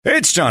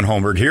It's John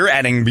Holmberg here,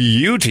 adding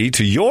beauty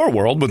to your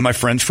world with my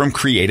friends from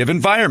Creative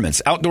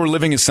Environments. Outdoor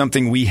living is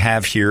something we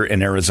have here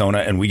in Arizona,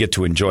 and we get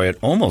to enjoy it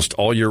almost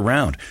all year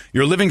round.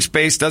 Your living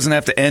space doesn't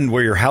have to end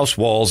where your house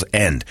walls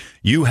end.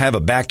 You have a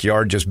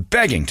backyard just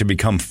begging to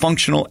become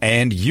functional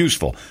and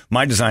useful.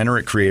 My designer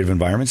at Creative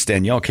Environments,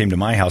 Danielle, came to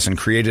my house and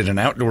created an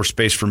outdoor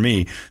space for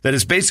me that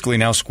is basically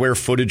now square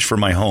footage for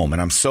my home,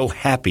 and I'm so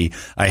happy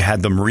I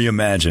had them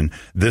reimagine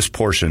this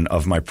portion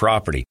of my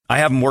property. I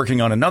have them working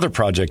on another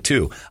project,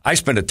 too. I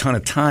spend a ton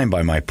of time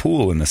by my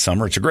pool in the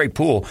summer. It's a great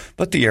pool,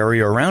 but the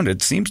area around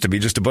it seems to be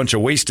just a bunch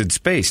of wasted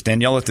space.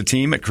 Danielle at the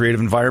team at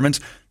Creative Environments,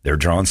 they're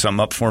drawing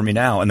something up for me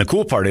now. And the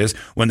cool part is,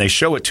 when they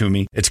show it to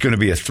me, it's going to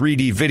be a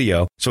 3D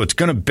video, so it's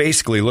going to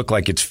basically look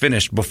like it's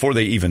finished before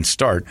they even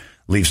start.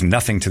 Leaves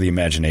nothing to the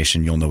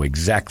imagination. You'll know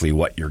exactly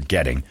what you're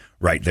getting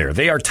right there.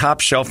 They are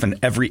top shelf in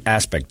every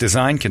aspect.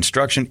 Design,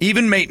 construction,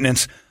 even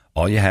maintenance.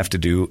 All you have to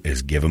do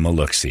is give them a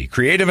look-see.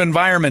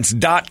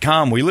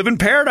 CreativeEnvironments.com. We live in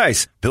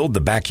paradise. Build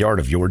the backyard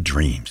of your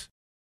dreams.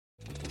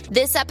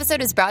 This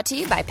episode is brought to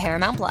you by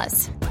Paramount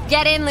Plus.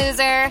 Get in,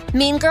 loser!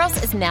 Mean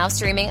Girls is now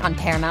streaming on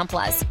Paramount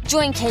Plus.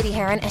 Join Katie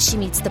Heron as she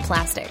meets the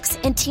plastics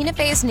in Tina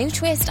Fey's new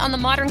twist on the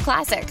modern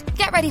classic.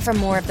 Get ready for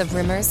more of the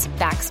rumors,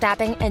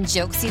 backstabbing, and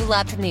jokes you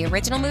loved from the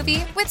original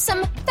movie with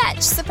some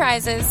fetch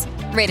surprises.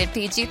 Rated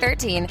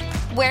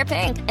PG-13. Wear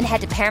pink and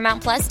head to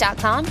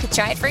ParamountPlus.com to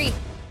try it free.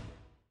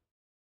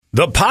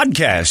 The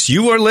podcast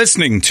you are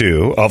listening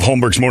to of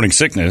Holmberg's Morning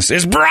Sickness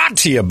is brought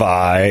to you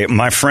by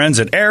my friends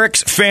at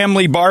Eric's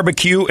Family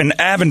Barbecue in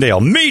Avondale.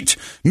 Meet,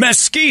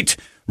 mesquite,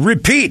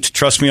 repeat.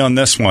 Trust me on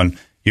this one.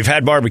 You've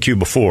had barbecue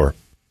before,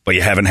 but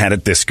you haven't had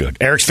it this good.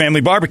 Eric's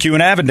Family Barbecue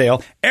in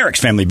Avondale,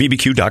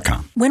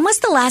 ericsfamilybbq.com. When was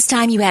the last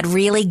time you had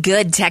really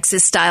good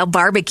Texas-style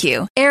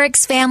barbecue?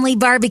 Eric's Family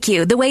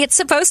Barbecue, the way it's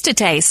supposed to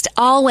taste.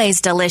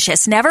 Always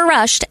delicious, never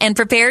rushed, and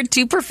prepared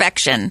to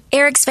perfection.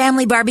 Eric's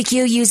Family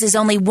Barbecue uses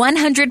only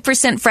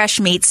 100% fresh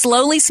meat,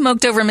 slowly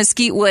smoked over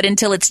mesquite wood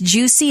until it's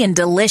juicy and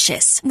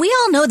delicious. We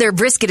all know their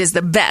brisket is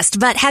the best,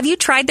 but have you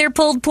tried their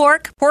pulled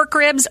pork, pork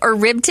ribs, or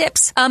rib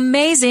tips?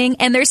 Amazing,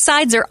 and their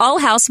sides are all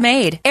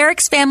house-made.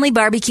 Eric's Family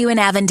Barbecue in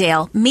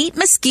Avondale. Meet,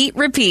 mesquite,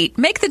 repeat.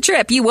 Make the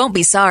trip. You won't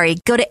be sorry.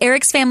 Go to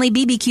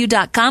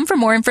ericsfamilybbq.com for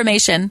more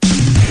information.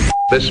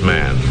 This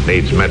man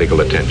needs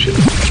medical attention.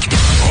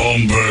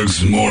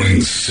 Holmberg's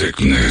Morning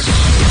Sickness.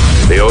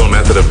 The old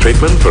method of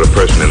treatment for a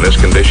person in this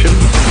condition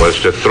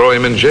was to throw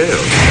him in jail.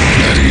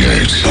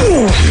 98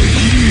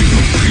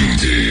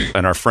 KUPD.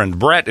 And our friend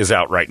Brett is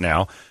out right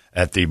now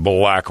at the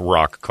Black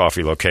Rock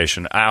Coffee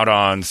location out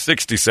on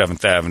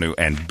 67th Avenue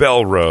and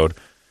Bell Road.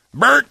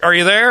 Bert, are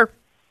you there?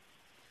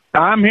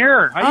 I'm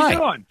here. How Hi. you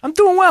doing? I'm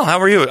doing well. How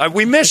are you?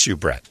 We miss you,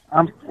 Brett.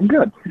 I'm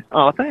good.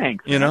 Oh,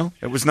 thanks. You know,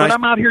 it was nice. But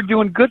I'm out here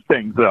doing good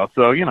things, though,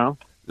 so, you know.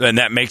 And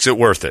that makes it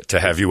worth it to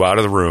have you out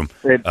of the room.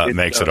 It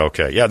Makes it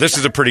okay. Yeah, this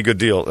is a pretty good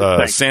deal.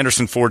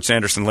 Sanderson Ford,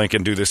 Sanderson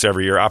Lincoln do this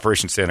every year.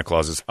 Operation Santa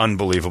Claus is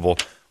unbelievable.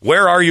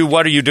 Where are you?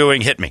 What are you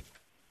doing? Hit me.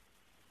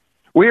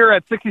 We are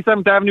at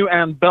 67th Avenue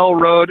and Bell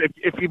Road.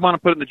 If you want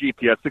to put it in the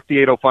GPS,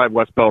 6805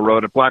 West Bell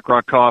Road at Black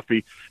Rock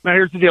Coffee. Now,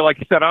 here's the deal. Like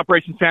you said,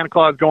 Operation Santa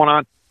Claus going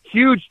on.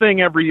 Huge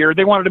thing every year.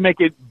 They wanted to make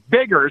it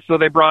bigger, so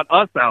they brought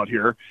us out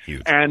here.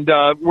 Huge. And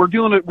we're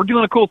doing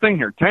a cool thing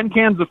here. 10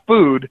 cans of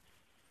food,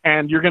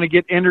 and you're going to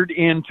get entered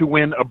in to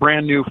win a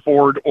brand new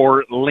Ford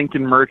or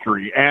Lincoln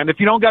Mercury. And if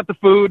you don't got the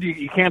food,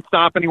 you can't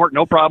stop anywhere.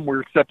 No problem.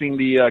 We're accepting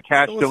the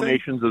cash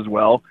donations as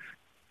well.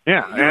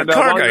 Yeah. You're a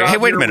car guy. Hey,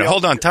 wait a minute.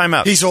 Hold on. Time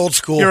out. He's old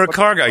school. You're a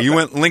car guy. You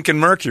went Lincoln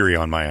Mercury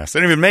on my ass.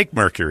 They don't even make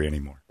Mercury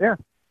anymore. Yeah.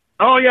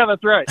 Oh, yeah,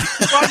 that's right.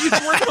 Well, I used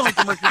to work at a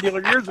Lincoln Mercury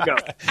dealer years ago.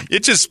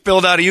 It just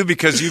spilled out of you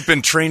because you've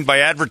been trained by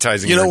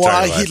advertising. You know your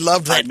entire why? life. He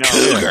loved that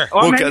Cougar.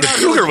 Oh, Well, the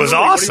Cougar was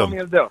awesome. What do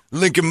you want me to do?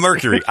 Lincoln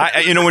Mercury.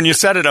 When you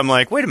said it, I'm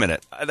like, wait a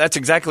minute. That's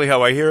exactly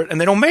how I hear it.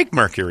 And they don't make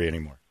Mercury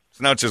anymore.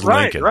 So now it's just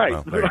Lincoln. Right.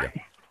 Well, there you go.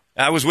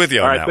 I was with you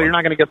on All right, that so you're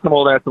one. not going to get some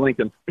old-ass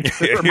Lincoln.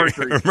 Or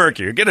Mercury.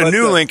 Mercury. Get a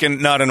new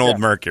Lincoln, not an old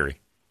Mercury.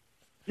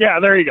 Yeah,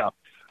 there you go.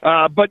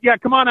 But yeah,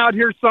 come on out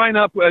here, sign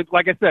up.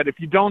 Like I said,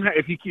 if you don't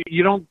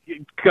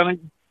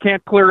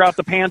can't clear out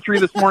the pantry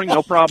this morning,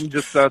 no problem.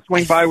 Just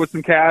swing by with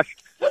some cash,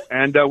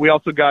 and we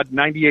also got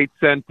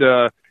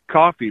 98-cent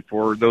coffee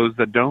for those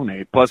that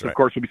donate. Plus, of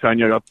course, we'll be signing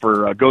you up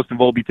for Ghost and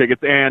Volby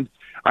tickets, and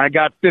I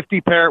got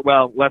 50 pair.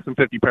 Well, less than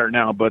 50 pair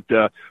now, but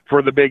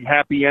for the big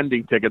happy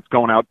ending tickets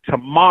going out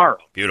tomorrow.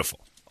 Beautiful.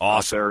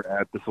 Awesome. Out there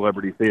at the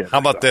Celebrity Theater. How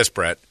about this,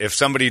 Brett? If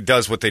somebody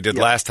does what they did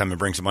last time and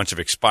brings a bunch of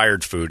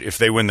expired food, if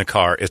they win the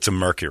car, it's a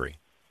Mercury.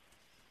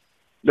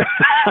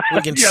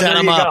 We can set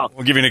him up.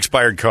 We'll give you an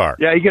expired car.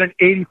 Yeah, you get an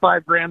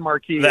 85 Grand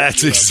Marquis.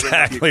 That's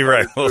exactly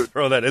right. We'll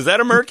throw that. Is that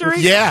a Mercury?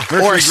 Yeah, Mercury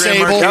or a Grand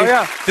Sable. Marquis? Oh,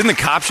 yeah. Didn't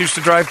the cops used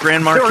to drive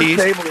Grand Sure, Marquis?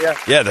 Sable, yeah.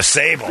 Yeah, the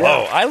Sable. Yeah.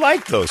 Oh, I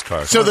like those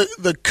cars. So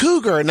the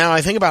Cougar. Now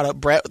I think about it,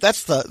 Brett.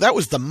 That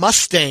was the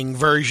Mustang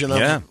version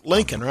of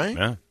Lincoln, right?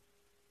 Yeah.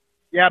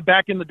 Yeah,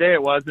 back in the day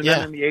it was, and Yeah.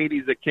 then in the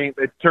 80s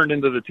it turned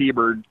into the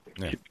T-Bird.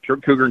 Yeah.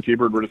 Cougar and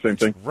T-Bird were the same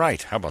thing.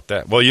 Right. How about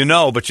that?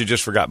 Well, but you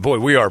just forgot. Boy,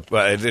 we are.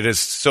 It is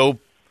so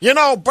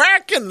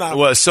Back in the...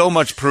 Well, so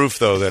much proof,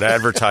 though, that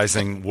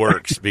advertising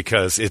works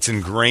because it's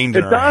ingrained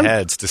in our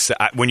heads. To say,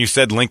 when you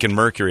said Lincoln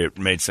Mercury, it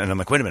made sense. I'm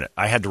like, wait a minute.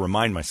 I had to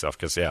remind myself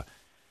because,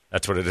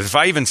 that's what it is. If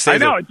I even say I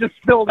know, it just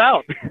spilled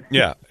out.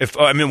 Yeah.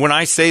 When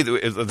I say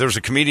there's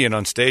a comedian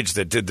on stage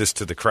that did this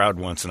to the crowd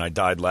once, and I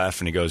died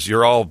laughing. He goes,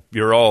 you're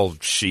all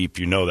sheep.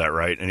 You know that,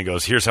 right? And he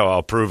goes, here's how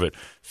I'll prove it.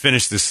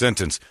 Finish this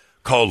sentence.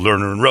 Call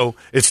Lerner and Rowe.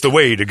 It's the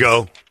way to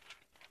go.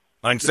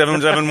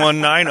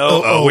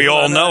 977-1900. We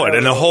all know it.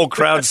 And the whole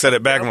crowd said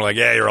it back, and we're like,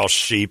 yeah, you're all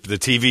sheep. The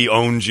TV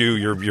owns you.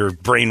 You're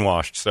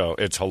brainwashed. So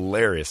it's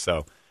hilarious.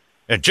 So,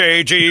 and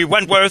J.G.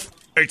 Wentworth,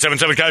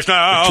 877-CASH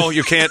now.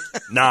 You can't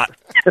not.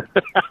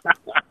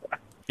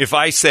 If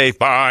I say,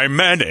 buy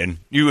Menon,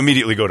 you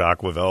immediately go to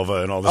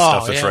Aquavelva and all the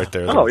stuff that's right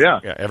there. Oh,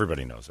 yeah. Yeah,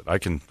 everybody knows it. I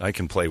can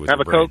play with Have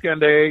your a brain. Coke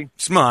and a...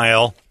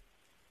 Smile.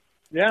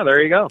 Yeah,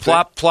 there you go.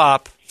 Plop,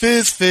 plop.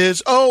 Fizz,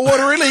 fizz. Oh, what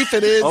a relief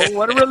it is. Oh,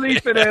 what a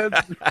relief it is.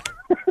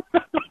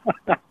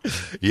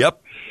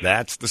 Yep,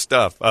 that's the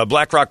stuff.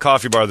 Black Rock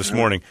Coffee Bar this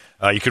morning.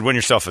 You could win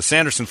yourself a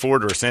Sanderson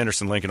Ford or a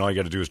Sanderson Lincoln. All you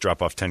got to do is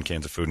drop off 10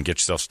 cans of food and get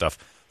yourself stuff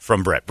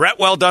from Brett. Brett,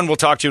 well done. We'll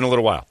talk to you in a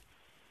little while.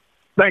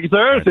 Thank you,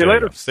 sir. Right, see you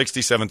later.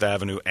 67th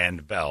Avenue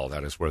and Bell.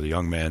 That is where the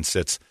young man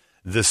sits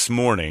this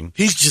morning.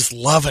 He's just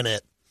loving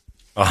it.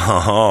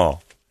 Oh,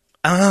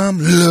 I'm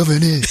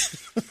loving it.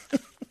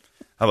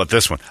 How about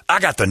this one? I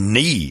got the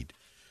need.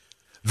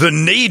 The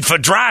need for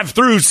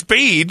drive-through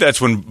speed.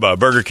 That's when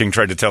Burger King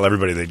tried to tell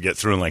everybody they'd get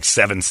through in like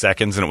 7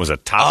 seconds, and it was a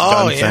Top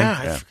Gun thing.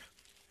 Yeah.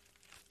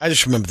 I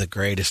just remember the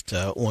greatest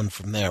one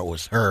from there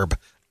was Herb.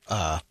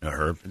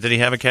 Herb. Did he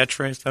have a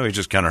catchphrase, though? He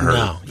just kind of Herb.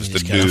 No, just you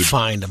just a gotta dude.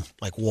 find him,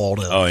 like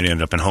Waldo. Oh, and he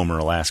ended up in Homer,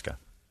 Alaska.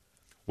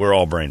 We're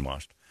all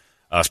brainwashed.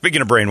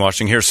 Speaking of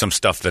brainwashing, here's some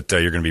stuff that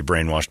you're going to be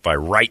brainwashed by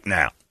right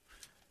now.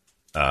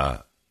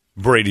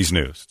 Brady's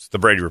News. It's the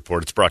Brady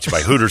Report. It's brought to you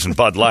by Hooters and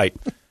Bud Light.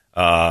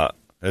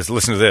 Let's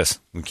listen to this.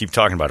 We keep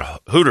talking about it.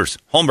 Hooters,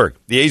 Holmberg,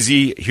 the AZ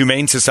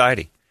Humane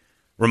Society.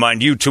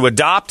 Remind you to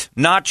adopt,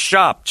 not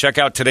shop. Check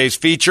out today's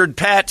featured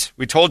pet.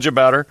 We told you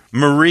about her.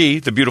 Marie,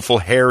 the beautiful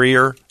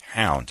Harrier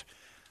Hound.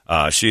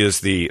 She is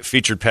the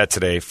featured pet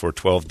today for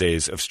 12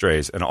 Days of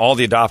Strays. And all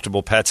the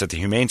adoptable pets at the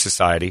Humane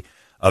Society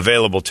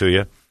available to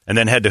you. And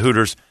then head to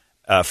Hooters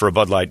for a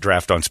Bud Light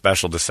draft on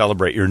special to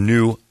celebrate your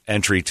new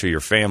entry to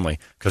your family.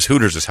 Because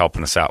Hooters is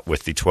helping us out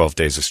with the 12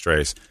 Days of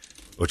Strays,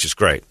 which is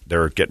great.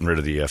 They're getting rid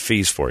of the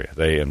fees for you.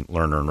 They and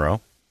Lerner and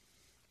Rowe.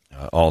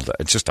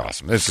 It's just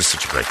awesome. It's just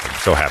such a great thing.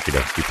 So happy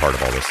to be part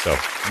of all this. So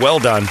well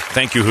done.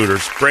 Thank you,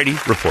 Hooters. Brady,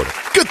 reporter.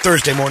 Good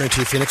Thursday morning to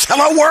you, Phoenix.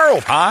 Hello,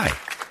 world. Hi.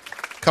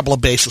 Couple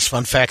of baseless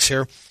fun facts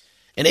here.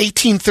 In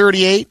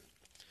 1838,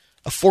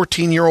 a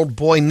 14-year-old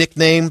boy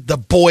nicknamed the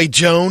Boy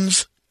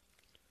Jones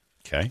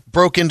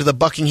broke into the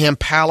Buckingham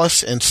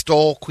Palace and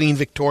stole Queen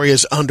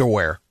Victoria's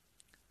underwear.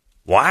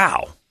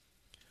 Wow.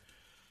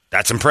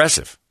 That's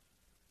impressive.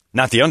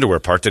 Not the underwear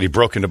part that he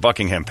broke into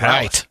Buckingham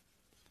Palace. Right.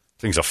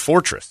 Thing's a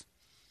fortress.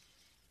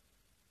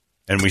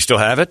 And we still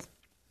have it?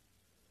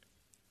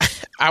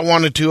 I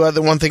wanted to.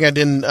 The one thing I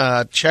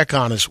didn't check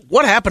on is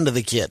what happened to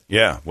the kid?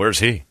 Yeah, where's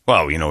he?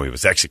 Well, he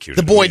was executed.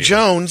 The Boy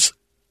Jones,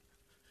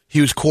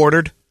 he was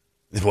quartered.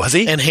 Was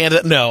he? And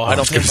handed. No, I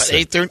don't think so.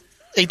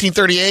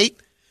 1838.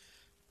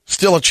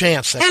 Still a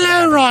chance.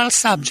 Hello, royal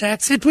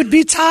subjects. It would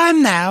be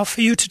time now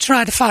for you to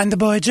try to find the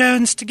Boy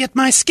Jones to get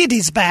my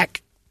skiddies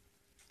back.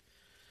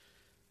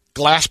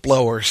 Glass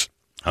blowers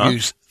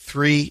use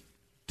 3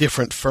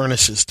 different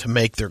furnaces to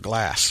make their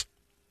glass.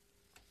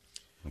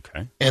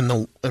 Okay.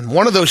 And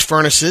one of those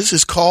furnaces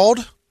is called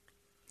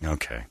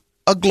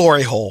a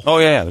glory hole. Oh,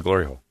 yeah, the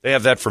glory hole. They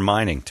have that for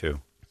mining, too.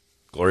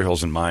 Glory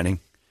holes in mining.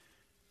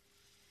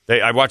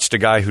 I watched a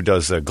guy who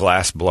does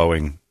glass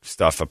blowing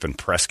stuff up in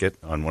Prescott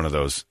on one of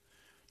those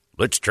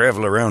Let's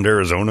Travel Around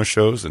Arizona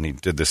shows, and he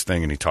did this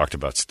thing, and he talked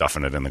about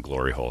stuffing it in the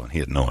glory hole, and he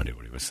had no idea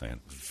what he was saying.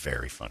 It was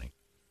very funny.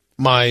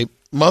 My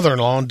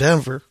mother-in-law in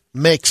Denver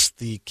makes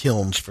the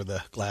kilns for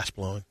the glass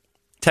blowing.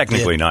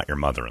 Technically not your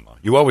mother-in-law.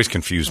 You always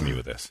confuse me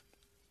with this.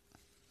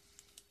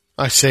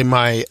 I say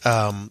my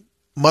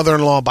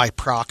mother-in-law by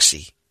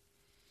proxy.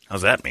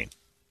 How's that mean?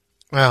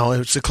 Well, it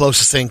was the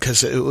closest thing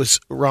because it was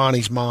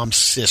Ronnie's mom's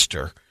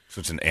sister.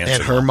 So it's an aunt.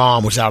 And her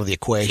mom was out of the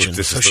equation.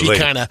 So she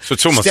kind of So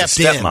it's almost a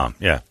stepmom.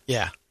 Yeah.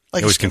 Yeah.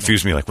 It always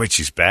confused me. Like, wait,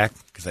 she's back?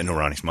 Because I know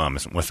Ronnie's mom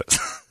isn't with us.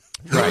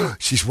 Right.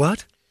 She's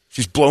what?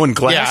 She's blowing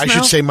glass Yeah, I now?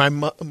 should say my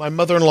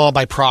mother-in-law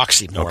by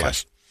proxy, more or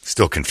less.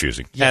 Still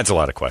confusing. Yeah. Adds a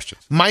lot of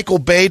questions. Michael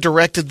Bay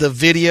directed the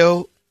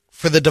video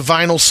for the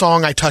Divinyl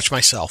song I Touch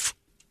Myself.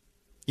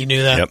 You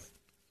knew that? Yep.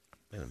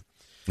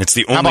 It's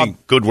the only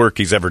good work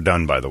he's ever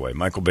done, by the way.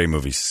 Michael Bay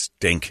movies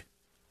stink.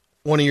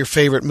 One of your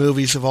favorite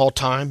movies of all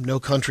time, No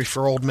Country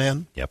for Old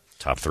Men. Yep,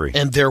 top 3.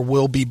 And There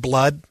Will Be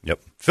Blood. Yep.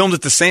 Filmed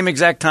at the same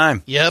exact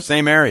time. Yep.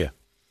 Same area.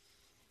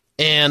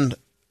 And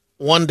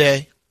one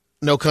day,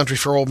 No Country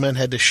for Old Men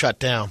had to shut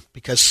down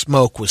because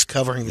smoke was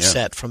covering the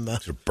set from the...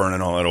 They're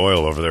burning all that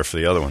oil over there for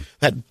the other one.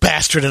 That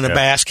Bastard in a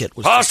Basket.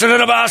 Was Bastard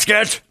in a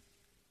Basket!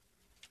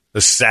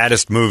 The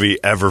saddest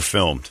movie ever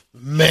filmed.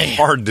 Man.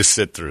 Hard to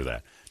sit through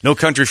that. No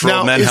Country for Now,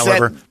 Old Men, is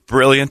however,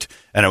 brilliant,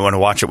 and I want to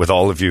watch it with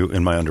all of you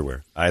in my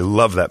underwear. I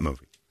love that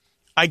movie.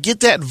 I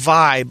get that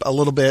vibe a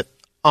little bit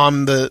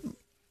on the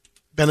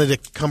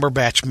Benedict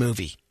Cumberbatch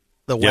movie,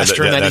 the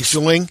Western that he's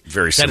doing.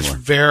 Very similar. That is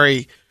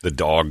very... The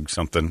dog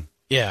something.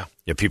 Yeah.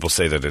 Yeah, people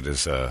say that it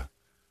is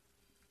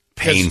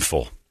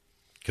painful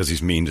because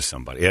he's mean to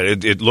somebody. Yeah,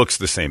 it looks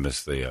the same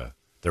as the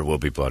There Will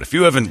Be Blood. If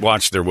you haven't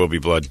watched There Will Be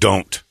Blood,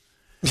 don't.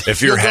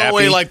 If you're happy, go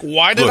away like,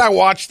 why did I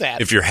watch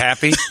that? If you're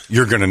happy,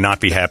 you're going to not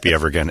be happy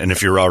ever again. And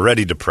if you're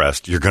already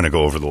depressed, you're going to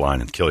go over the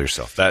line and kill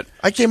yourself.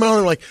 I came out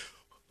and like,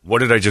 what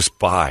did I just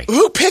buy?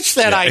 Who pitched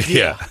that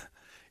idea? Yeah,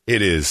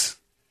 it is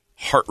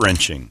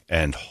heart-wrenching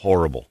and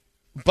horrible.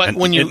 But and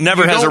when it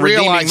never has don't a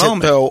redeeming realize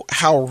moment. it, though,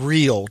 how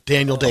real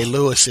Daniel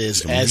Day-Lewis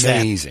is as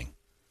amazing.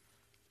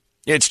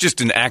 Yeah, it's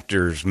just an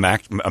actor's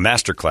a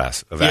master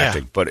class of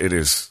acting, but it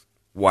is,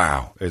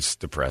 wow, it's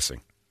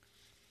depressing.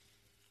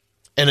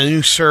 And a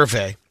new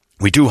survey.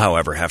 We do,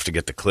 however, have to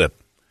get the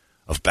clip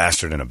of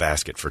Bastard in a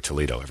Basket for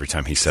Toledo every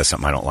time he says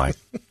something I don't like.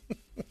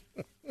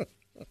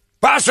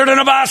 Bastard in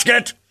a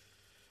basket!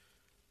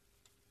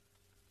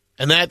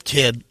 And that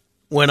kid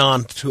went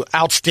on to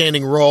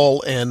outstanding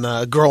role in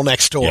Girl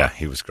Next Door. Yeah,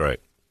 he was great.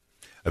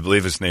 I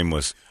believe his name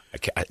was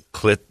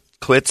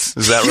Klitz,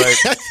 is that right?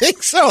 I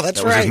think so,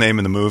 that's that right. was his name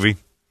in the movie.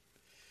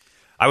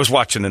 I was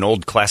watching an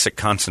old classic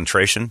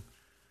Concentration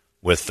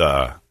with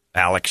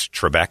Alex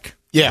Trebek.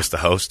 Yeah. He's the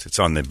host. It's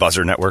on the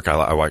Buzzer Network.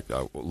 I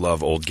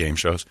love old game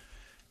shows.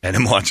 And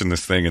I'm watching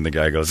this thing, and the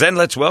guy goes, "Then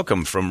let's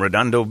welcome from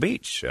Redondo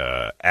Beach,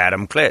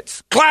 Adam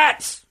Klitz."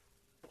 Klitz!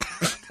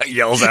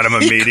 Yells at him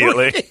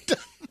immediately.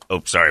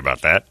 Oh, sorry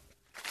about that.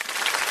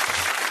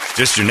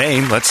 Just your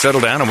name. Let's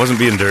settle down. I wasn't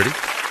being dirty.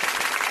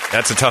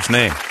 That's a tough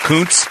name.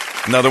 Kuntz,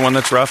 another one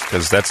that's rough,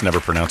 because that's never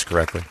pronounced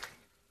correctly.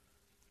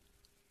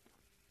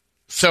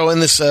 So in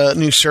this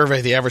new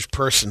survey, the average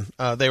person,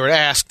 they were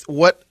asked,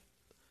 what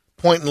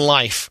point in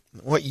life,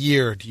 what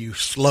year do you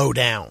slow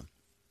down?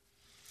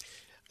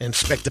 And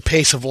expect the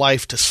pace of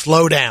life to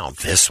slow down.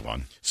 This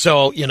one.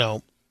 So,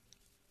 you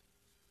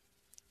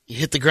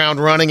hit the ground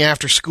running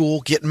after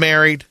school, get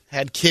married,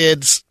 had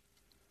kids.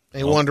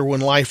 They wonder when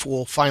life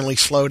will finally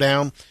slow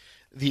down.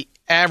 The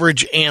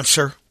average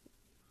answer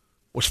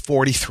was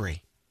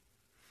 43.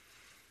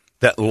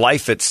 That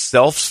life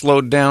itself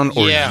slowed down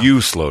or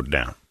you slowed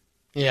down?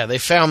 Yeah, they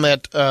found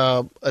that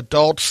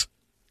adults,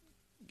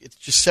 it's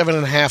just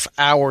 7.5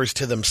 hours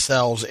to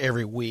themselves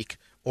every week,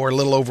 or a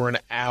little over an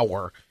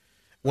hour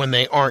when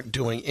they aren't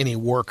doing any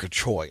work or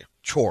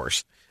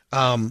chores.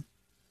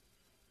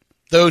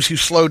 Those who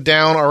slowed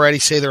down already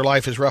say their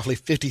life is roughly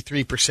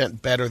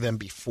 53% better than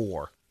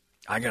before.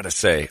 I got to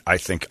say, I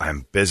think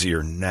I'm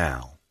busier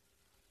now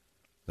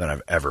than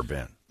I've ever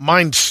been.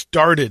 Mine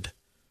started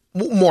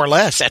more or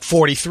less at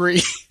 43.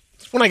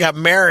 It's when I got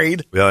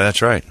married. Yeah,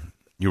 that's right.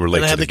 You were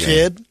late and I to had the the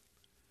game. kid.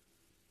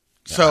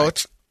 So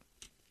it's,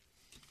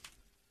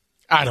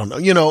 I don't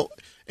know,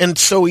 and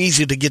it's so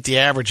easy to get the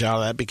average out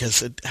of that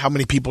because how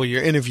many people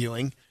you're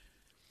interviewing.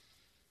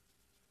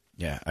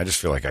 Yeah, I just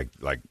feel like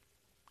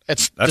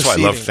that's deceiving. Why I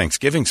love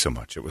Thanksgiving so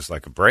much. It was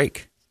like a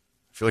break.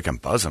 I feel like I'm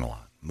buzzing a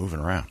lot, moving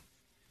around.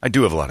 I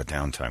do have a lot of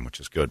downtime, which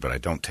is good, but I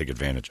don't take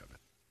advantage of it.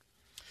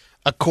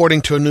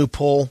 According to a new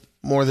poll,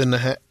 more than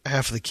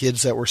half of the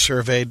kids that were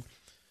surveyed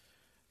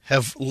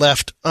have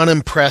left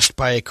unimpressed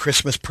by a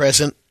Christmas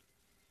present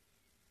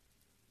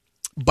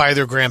by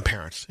their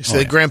grandparents. They say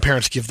the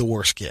grandparents give the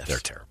worst gifts. They're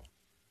terrible.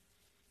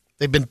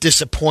 They've been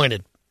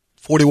disappointed,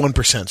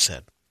 41%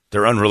 said.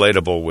 They're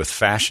unrelatable with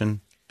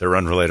fashion. They're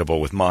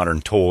unrelatable with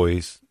modern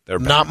toys. They're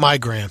bad. Not my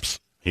gramps.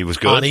 He was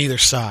good? On either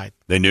side.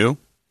 They knew?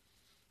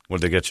 What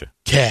did they get you?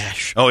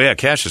 Cash. Oh, yeah,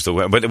 cash is the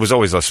way. But it was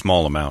always a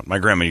small amount. My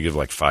grandma would give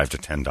like $5 to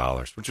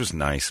 $10, which was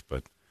nice,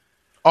 but...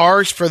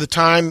 Ours, for the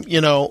time,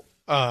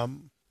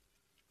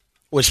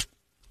 was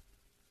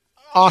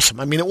awesome.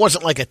 I mean, it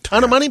wasn't like a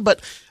ton of money,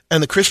 but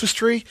and the Christmas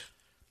tree,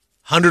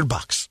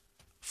 $100.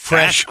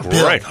 Fresh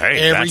bill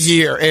every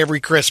year,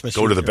 every Christmas.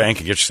 Go to the bank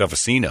and get yourself a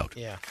C note.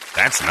 Yeah.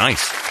 That's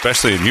nice,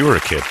 especially when you were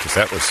a kid, because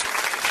that was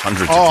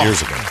hundreds of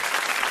years ago.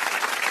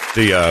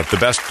 The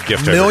best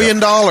gift $1 million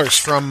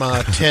from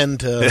 10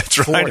 to That's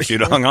 40. right, if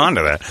you'd hung on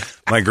to that.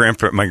 My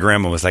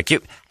grandma was like,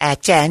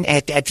 John,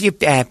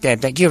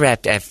 you're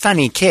a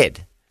funny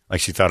kid. Like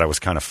she thought I was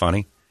kind of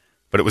funny,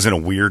 but it was in a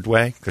weird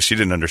way, because she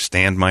didn't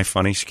understand my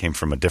funny. She came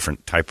from a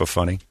different type of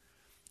funny.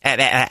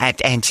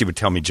 And She would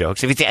tell me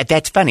jokes.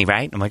 That's funny,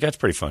 right? I'm like, that's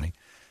pretty funny.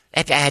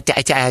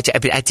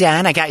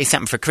 John, I got you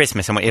something for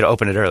Christmas. I want you to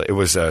open it early. It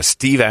was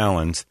Steve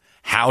Allen's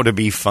How to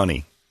Be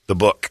Funny, the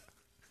book.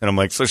 And I'm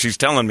like, so she's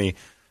telling me,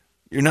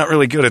 you're not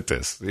really good at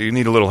this. You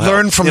need a little help.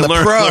 Learn from the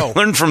pro.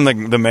 Learn from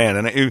the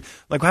man. And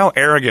like, how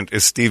arrogant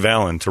is Steve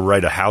Allen to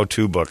write a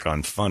how-to book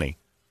on funny?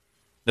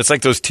 It's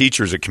like those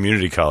teachers at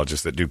community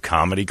colleges that do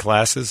comedy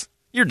classes.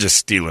 You're just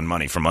stealing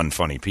money from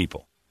unfunny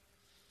people.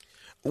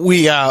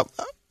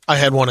 I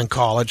had one in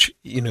college,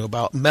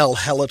 about Mel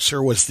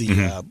Hellitzer was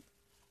the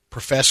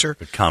professor.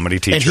 The comedy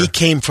teacher. And he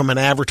came from an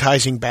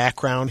advertising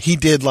background. He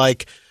did I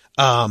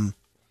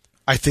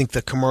think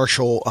the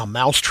commercial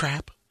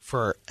Mousetrap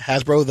for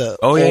Hasbro.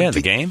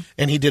 The game?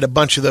 And he did a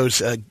bunch of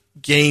those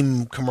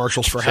game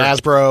commercials for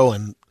Hasbro.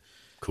 And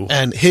cool.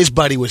 And his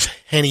buddy was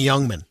Henny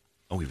Youngman.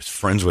 Oh, he was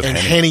friends with and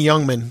Henny. Henny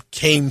Youngman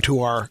came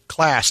to our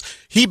class.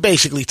 He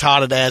basically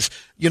taught it as,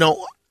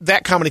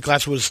 that comedy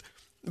class was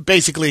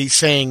basically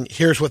saying,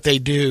 here's what they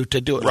do to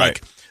do it. Right.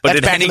 Like, but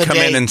did Henny come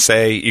in and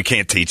say, you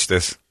can't teach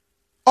this?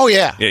 Oh,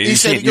 yeah. He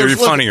said, you're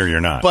funny or you're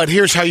not. But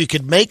here's how you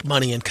could make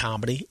money in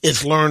comedy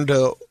is learn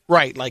to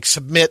write, like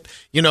submit.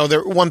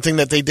 One thing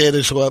that they did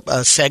is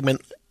a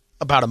segment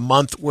about a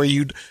month where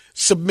you'd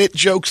submit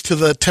jokes to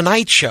the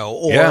Tonight Show.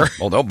 Or,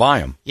 well, they'll buy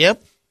them.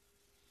 Yep.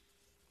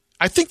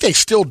 I think they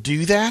still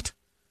do that.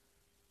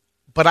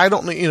 But I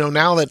don't,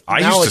 now that...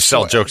 I used to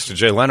sell jokes to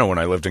Jay Leno when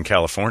I lived in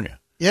California.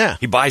 Yeah.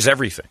 He buys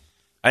everything.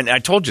 And I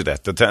told you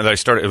that I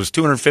started, it was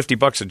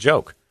 $250 a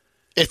joke.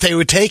 If they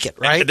would take it,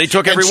 right? And they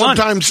took every one.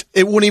 Sometimes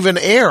it wouldn't even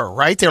air,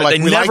 right? They're like,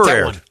 they we never like that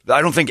aired. one.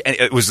 I don't think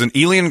it was an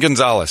Elian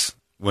Gonzalez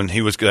when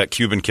he was that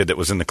Cuban kid that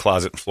was in the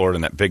closet in Florida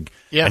and that big,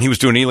 and he was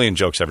doing Elian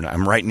jokes every night.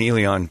 I'm writing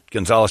Elian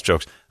Gonzalez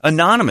jokes,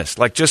 anonymous,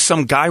 like just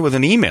some guy with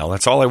an email.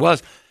 That's all I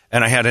was,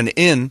 and I had an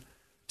in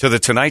to the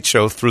Tonight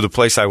Show through the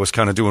place I was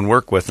kind of doing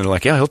work with, and they're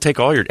like, yeah, he'll take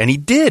all your, and he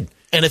did.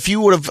 And if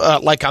you would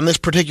have, like on this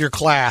particular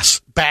class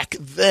back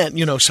then,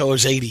 so it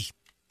was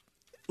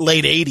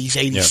late 80s,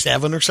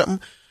 87 or something.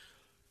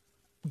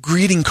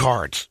 Greeting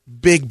cards,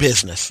 big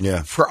business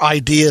for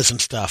ideas and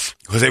stuff.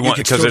 Because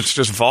it's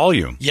just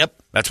volume. Yep.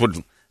 That's what,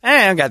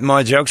 I got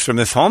more jokes from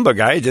this Holmberg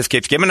guy. He just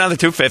keeps giving another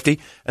 $250.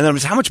 And then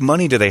how much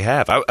money do they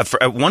have?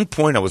 At one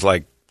point, I was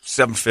like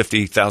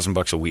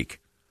 $750,000 a week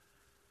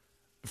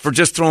for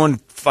just throwing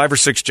 5 or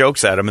 6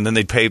 jokes at him. And then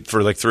they'd pay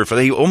for like 3 or 4.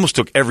 They almost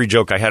took every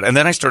joke I had. And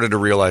then I started to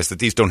realize that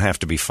these don't have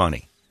to be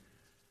funny.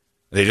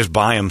 They just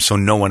buy them so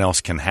no one else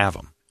can have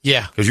them.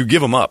 Yeah. Because you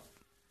give them up.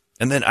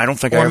 And then I don't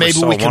think I ever maybe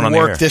saw we one on can the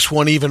work air. this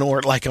one even,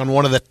 or like on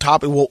one of the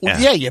top. Well,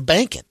 yeah, you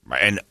bank it.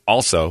 And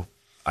also,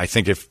 I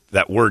think if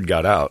that word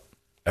got out,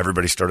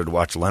 everybody started to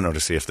watch Leno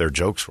to see if their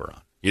jokes were on.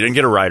 You didn't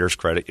get a writer's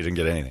credit. You didn't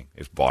get anything. You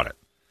just bought it.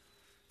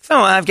 So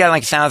I've got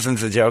like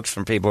thousands of jokes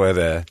from people with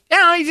you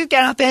just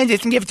get out there and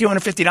just give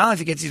 $250.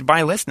 It gets you to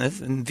buy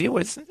listeners and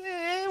viewers.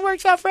 It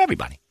works out for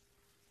everybody.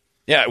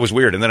 Yeah, it was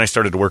weird. And then I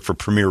started to work for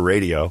Premier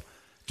Radio,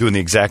 doing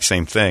the exact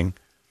same thing.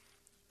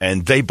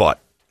 And they bought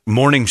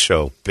morning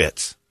show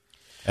bits.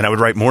 And I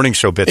would write morning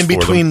show bits in for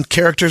between them.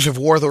 Characters of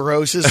War of the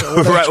Roses.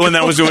 Right, when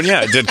I was doing,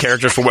 I did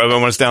characters for when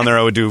I was down there,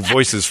 I would do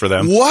voices for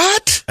them.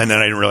 What? And then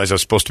I didn't realize I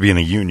was supposed to be in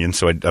a union,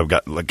 so I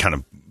got like, kind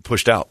of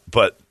pushed out.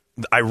 But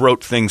I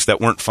wrote things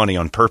that weren't funny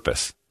on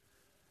purpose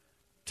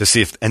to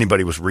see if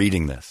anybody was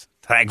reading this.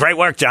 Hey, great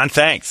work, John,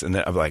 thanks. And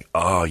then I'm like,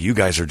 oh, you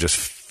guys are just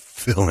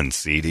filling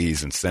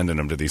CDs and sending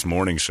them to these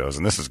morning shows,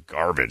 and this is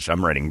garbage.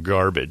 I'm writing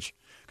garbage.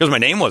 Because my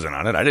name wasn't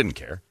on it, I didn't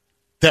care.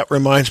 That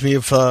reminds me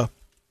of...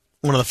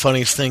 one of the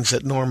funniest things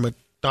that Norm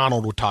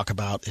Macdonald would talk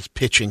about is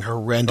pitching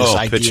horrendous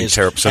ideas. Pitching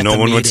terrible, so no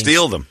one would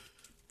steal them.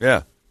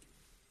 Yeah.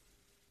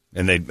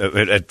 And they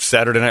at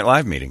Saturday Night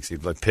Live meetings,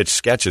 he'd like pitch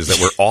sketches that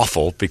were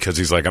awful because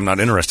he's like, I'm not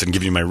interested in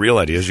giving you my real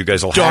ideas. You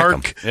guys will hack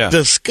them. Dark,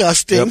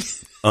 disgusting. Yep.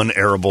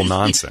 Unairable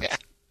nonsense. Yeah.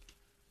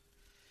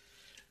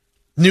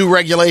 New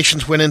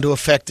regulations went into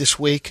effect this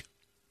week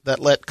that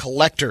let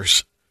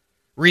collectors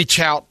reach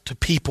out to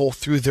people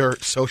through their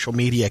social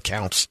media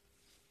accounts,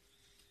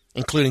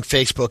 including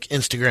Facebook,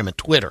 Instagram, and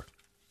Twitter.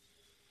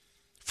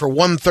 For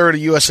 1/3 of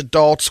U.S.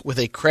 adults with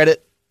a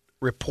credit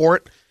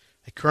report,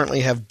 they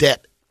currently have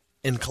debt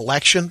in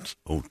collections.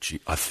 Oh, gee,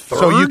 a third?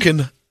 So you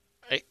can,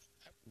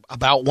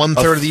 about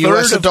 1/3 of the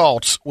U.S.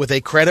 adults with a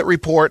credit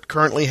report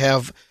currently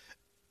have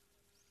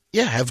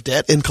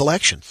debt in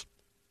collections.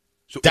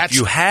 So if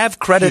you have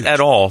credit at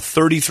all,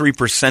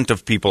 33%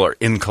 of people are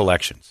in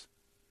collections.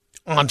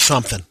 On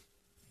something.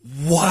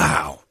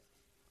 Wow.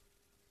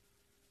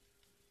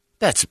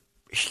 That's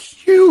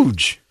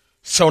huge.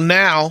 So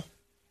now,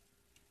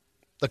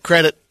 the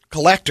credit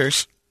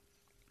collectors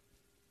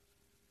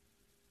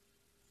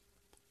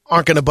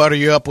aren't going to butter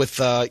you up with,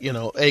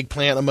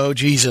 eggplant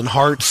emojis and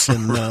hearts.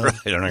 And right.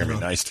 They're not going to be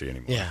nice to you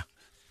anymore. Yeah.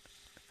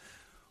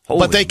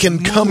 But they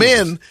can come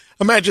in.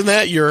 Imagine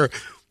that.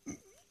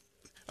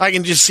 I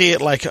can just see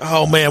it like,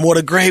 oh, man, what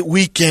a great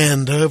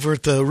weekend over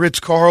at the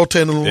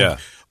Ritz-Carlton. Yeah.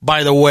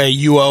 By the way,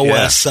 you owe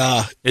us.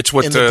 It's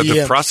what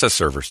the process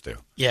servers do.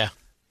 Yeah.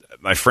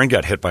 My friend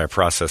got hit by a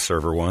process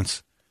server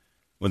once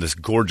when this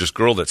gorgeous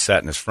girl that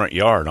sat in his front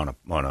yard on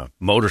a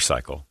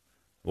motorcycle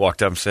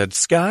walked up and said,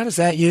 Scott, is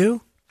that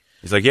you?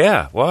 He's like,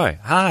 yeah, why?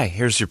 Hi,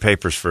 here's your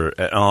papers for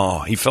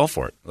he fell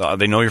for it.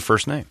 They know your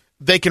first name.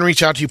 They can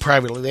reach out to you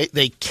privately.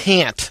 They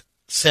can't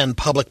send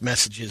public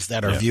messages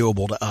that are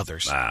viewable to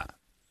others.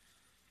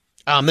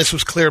 This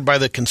was cleared by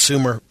the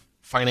Consumer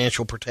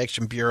Financial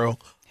Protection Bureau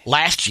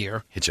last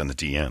year. Hit you on the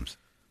DMs.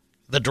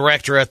 The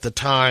director at the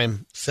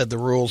time said the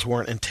rules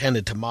weren't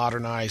intended to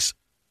modernize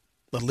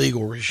the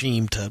legal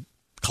regime to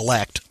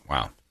collect.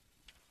 Wow.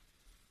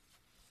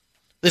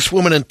 This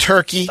woman in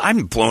Turkey.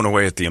 I'm blown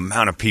away at the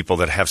amount of people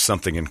that have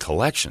something in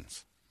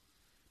collections.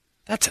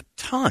 That's a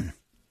ton.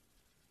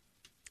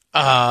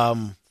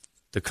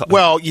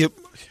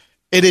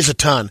 It is a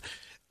ton.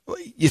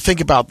 You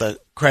think about the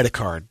credit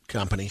card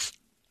companies.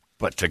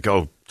 But to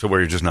go to where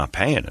you're just not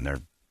paying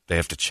and they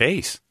have to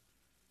chase.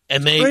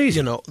 And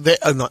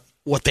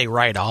what they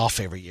write off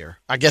every year.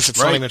 I guess it's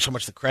not even so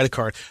much the credit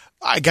card.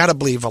 I got to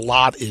believe a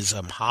lot is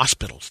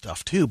hospital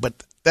stuff too, but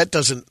that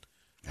doesn't,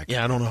 I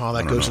don't know how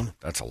that goes in.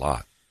 That's a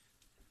lot.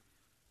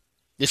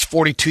 This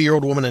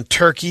 42-year-old woman in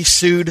Turkey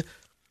sued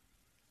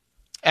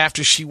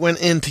after she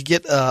went in to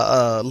get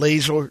a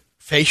laser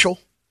facial.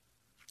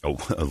 Oh,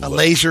 a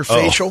laser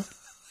facial.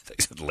 They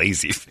said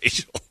lazy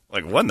facial.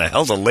 Like, what in the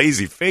hell's a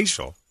lazy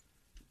facial?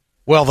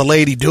 Well, the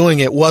lady doing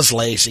it was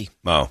lazy.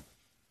 Oh.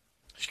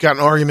 She got in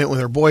an argument with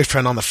her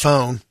boyfriend on the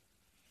phone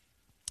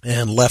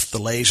and left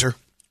the laser.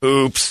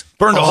 Oops.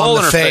 Burned a hole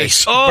in her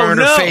face. Oh, burned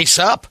her face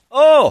up.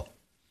 Oh.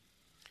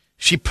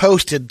 She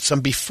posted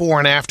some before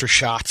and after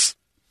shots,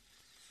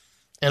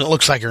 and it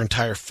looks like her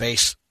entire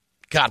face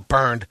got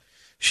burned.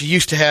 She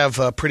used to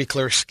have pretty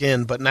clear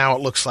skin, but now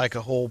it looks like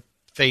a whole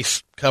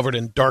face covered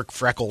in dark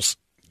freckles.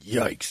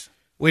 Yikes.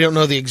 We don't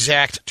know the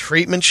exact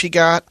treatment she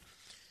got.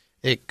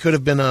 It could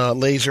have been a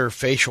laser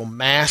facial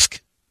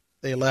mask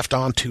they left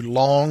on too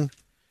long,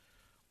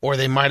 or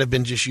they might have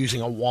been just using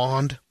a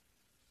wand.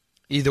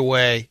 Either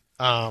way,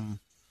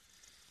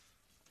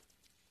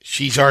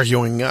 she's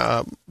arguing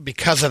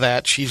because of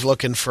that, she's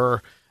looking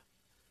for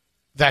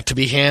that to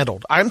be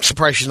handled. I'm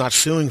surprised she's not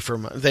suing for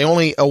money. They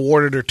only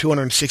awarded her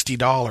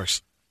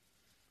 $260.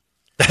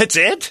 That's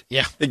it?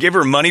 Yeah. They gave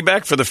her money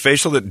back for the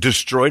facial that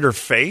destroyed her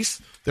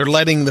face? They're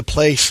letting the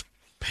place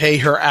pay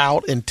her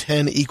out in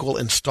 10 equal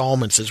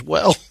installments as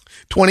well.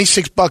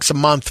 $26 a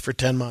month for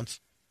 10 months.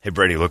 Hey,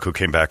 Brady, look who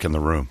came back in the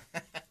room.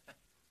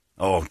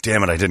 Oh,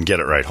 damn it, I didn't get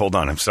it right. Hold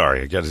on, I'm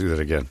sorry. I got to do that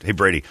again. Hey,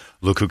 Brady,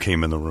 look who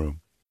came in the room.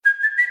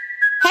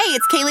 Hey,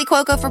 it's Kaylee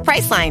Cuoco for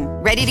Priceline.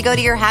 Ready to go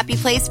to your happy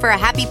place for a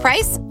happy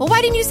price? Well,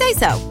 why didn't you say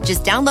so?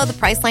 Just download the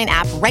Priceline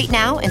app right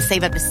now and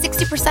save up to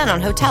 60%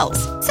 on hotels.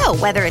 So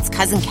whether it's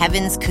Cousin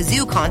Kevin's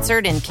Kazoo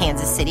Concert in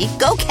Kansas City,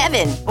 go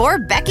Kevin, or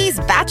Becky's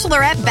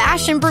Bachelorette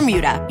Bash in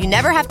Bermuda, you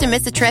never have to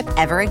miss a trip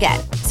ever again.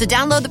 So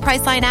download the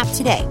Priceline app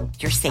today.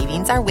 Your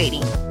savings are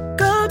waiting.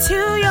 Go to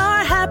your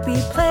happy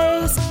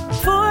place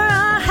for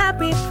a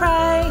happy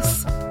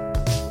price.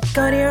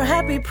 Go to your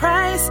happy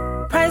price,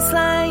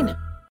 Priceline.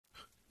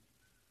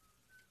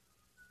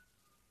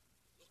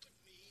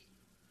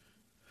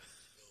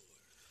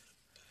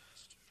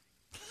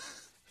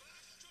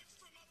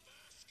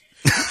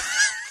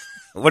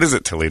 What is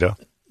it, Toledo?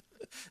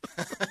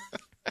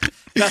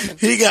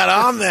 He got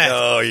on that.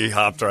 Oh, he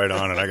hopped right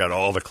on it. I got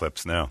all the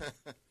clips now.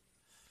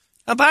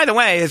 Oh, by the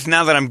way,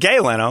 now that I'm gay,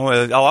 Leno,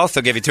 I'll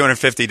also give you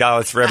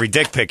 $250 for every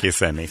dick pic you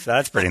send me. So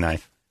that's pretty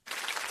nice.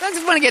 So I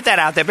just want to get that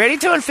out there, Brady.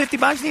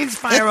 $250. You just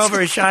fire over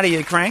a shot of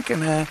your crank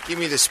and give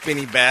me the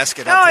spinny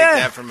basket. I'll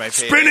take that from my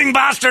payday. Spinning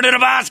bastard in a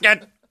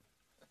basket.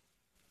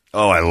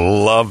 Oh, I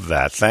love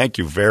that. Thank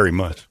you very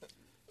much.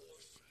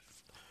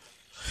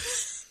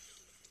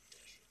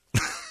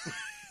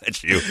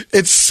 That's you.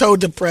 It's so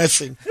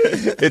depressing.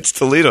 It's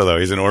Toledo, though.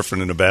 He's an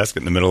orphan in a basket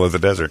in the middle of the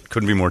desert.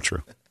 Couldn't be more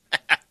true.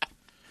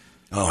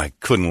 Oh, I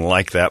couldn't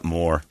like that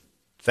more.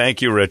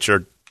 Thank you,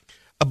 Richard.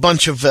 A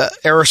bunch of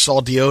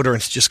aerosol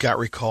deodorants just got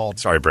recalled.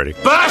 Sorry, Brady.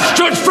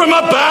 Bastard from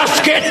a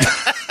basket!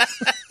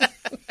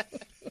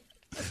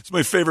 It's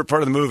my favorite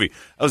part of the movie.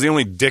 I was the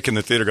only dick in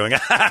the theater going,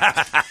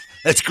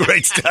 that's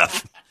great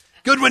stuff.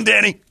 Good one,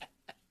 Danny.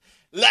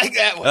 Like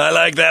that one. I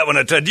like that one.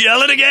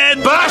 Yell it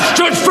again.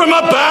 Bastard from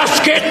a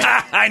basket!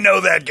 I know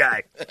that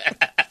guy.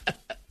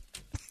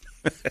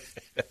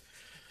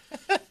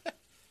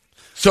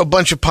 So a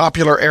bunch of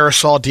popular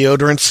aerosol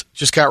deodorants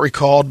just got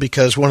recalled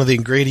because one of the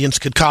ingredients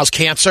could cause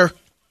cancer.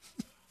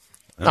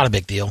 Not a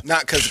big deal.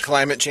 Not because of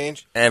climate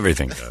change?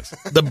 Everything does.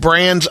 The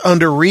brands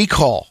under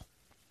recall: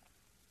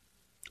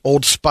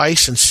 Old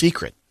Spice and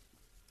Secret.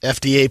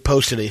 FDA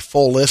posted a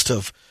full list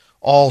of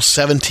all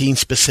 17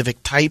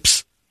 specific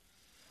types.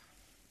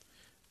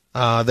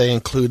 They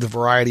include the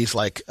varieties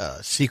like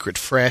Secret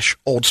Fresh,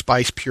 Old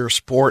Spice Pure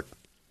Sport,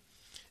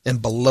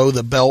 and Below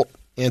the Belt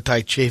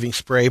anti-chafing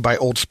spray by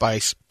Old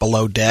Spice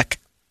Below Deck.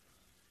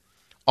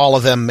 All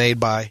of them made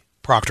by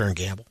Procter &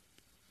 Gamble.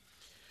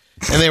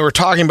 And they were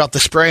talking about the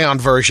spray-on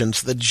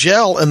versions. The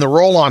gel and the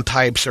roll-on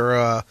types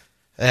are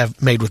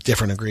made with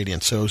different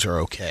ingredients. Those are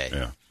okay.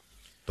 Yeah,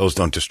 those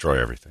don't destroy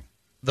everything.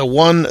 The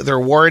one they're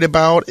worried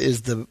about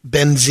is the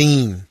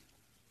benzene,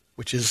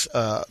 which is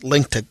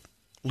linked to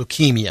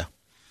leukemia.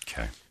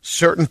 Okay.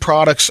 Certain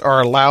products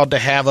are allowed to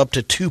have up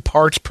to 2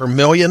 parts per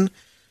million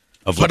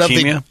of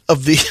leukemia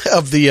of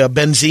the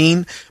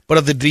benzene, but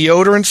of the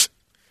deodorants,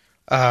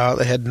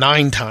 they had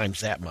 9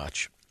 times that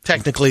much.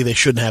 Technically, they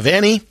shouldn't have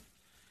any.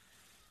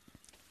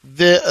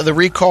 The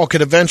recall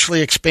could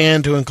eventually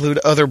expand to include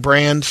other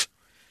brands.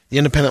 The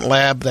independent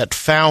lab that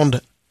found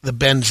the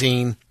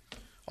benzene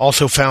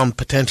also found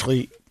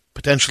potentially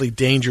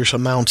dangerous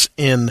amounts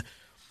in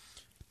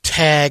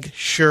Tag,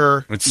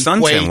 Sure, it's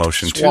suntan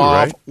lotion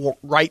Suave, too, right?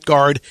 Right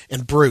Guard,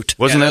 and Brute.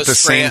 Wasn't that the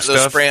same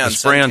stuff? The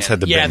spray-ons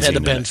had the benzene. Yeah, they had the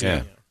benzene. In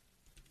it. Yeah.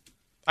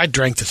 I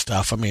drank the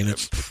stuff. I mean,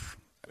 it's.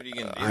 What are you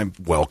gonna do? I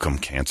welcome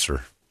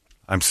cancer.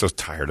 I'm so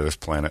tired of this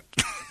planet.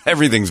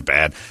 Everything's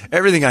bad.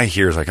 Everything I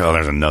hear is like, oh,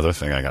 there's another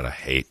thing I got to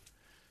hate.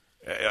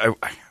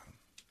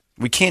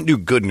 We can't do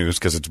good news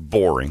because it's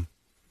boring,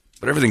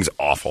 but everything's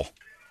awful.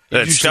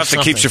 That stuff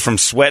that keeps you from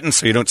sweating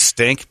so you don't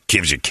stink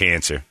gives you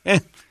cancer.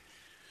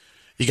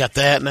 You got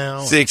that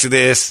now? 6 of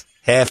this,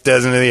 half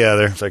dozen of the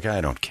other. It's like, I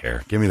don't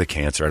care. Give me the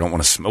cancer. I don't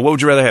want to smell. What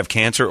would you rather have,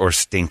 cancer or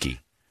stinky?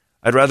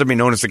 I'd rather be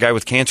known as the guy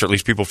with cancer. At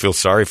least people feel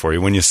sorry for you.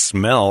 When you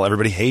smell,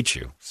 everybody hates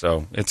you.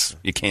 So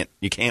you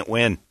can't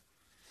win.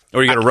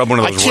 Or you got to rub one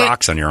of those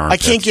rocks on your arm. I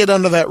can't get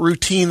under that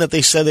routine that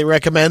they said they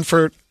recommend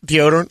for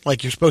deodorant.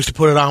 Like you're supposed to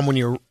put it on when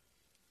you're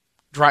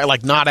dry,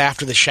 like not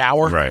after the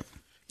shower. Right.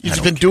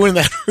 You've been doing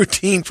that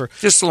routine for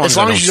just as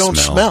long as you don't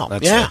smell.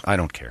 That's yeah. it. I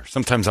don't care.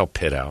 Sometimes I'll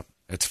pit out.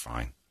 It's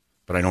fine.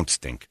 But I don't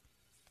stink.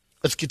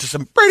 Let's get to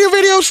some radio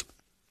videos.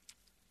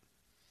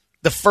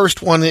 The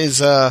first one is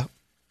this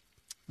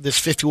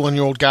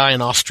 51-year-old guy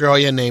in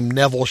Australia named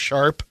Neville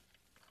Sharp.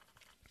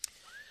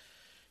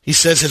 He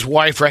says his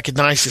wife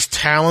recognized his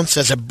talents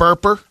as a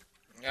burper.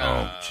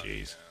 Oh,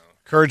 jeez.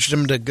 Encouraged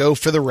him to go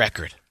for the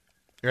record.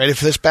 You ready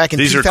for this? Back in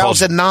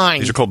 2009.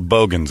 These are called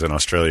bogans in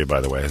Australia, by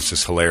the way. It's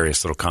just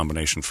hilarious little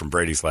combination from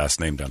Brady's last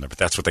name down there. But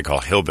that's what they call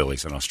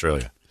hillbillies in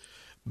Australia.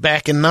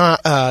 Back in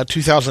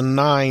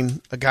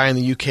 2009, a guy in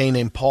the UK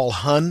named Paul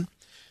Hunn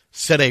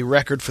set a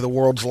record for the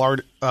world's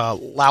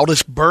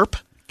loudest burp.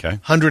 Okay.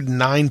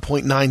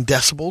 109.9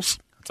 decibels.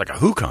 It's like a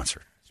Who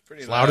concert. It's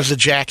pretty loud as a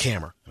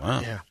jackhammer.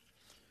 Wow. Yeah.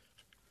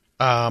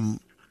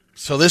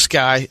 So this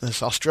guy,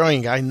 this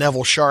Australian guy,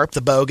 Neville Sharp,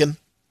 the bogan,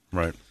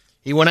 right?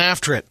 He went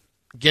after it.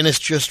 Guinness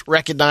just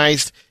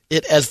recognized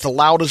it as the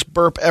loudest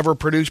burp ever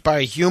produced by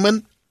a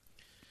human.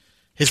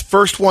 His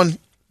first one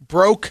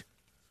broke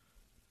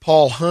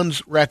Paul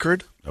Hunn's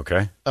record of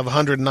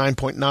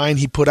 109.9.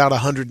 He put out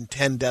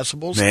 110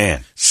 decibels.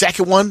 Man.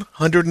 Second one,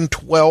 112.4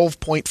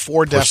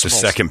 decibels. Push the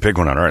second big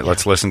one on. All right,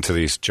 let's listen to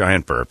these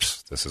giant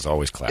burps. This is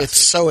always classic. It's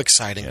so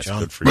exciting, yes, John.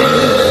 Good for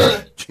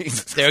you.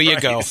 Jesus there you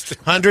go.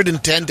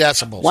 110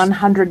 decibels.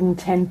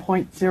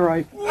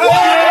 110.0.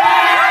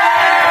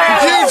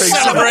 Huge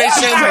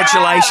celebration.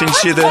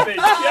 Congratulations. You're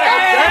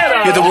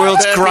the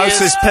world's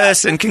grossest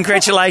person.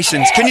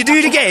 Congratulations. Can you do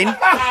it again?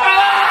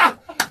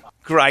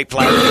 Great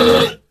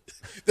play.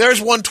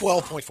 There's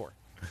 112.4.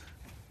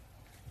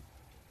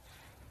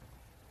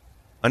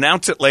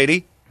 Announce it,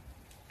 lady.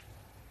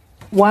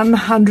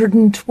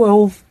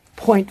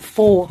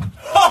 112.4.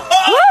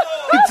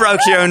 You broke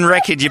your own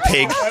record, you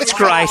pig. It's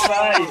great.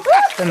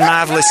 The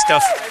marvellous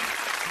stuff.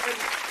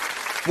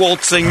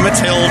 Waltzing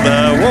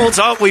Matilda.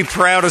 Aren't we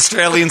proud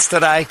Australians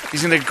today?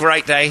 Isn't it a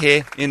great day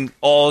here in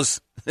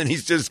Oz? And he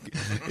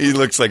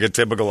looks like a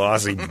typical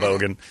Aussie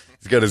bogan.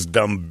 He's got his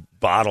dumb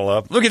bottle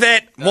up. Look at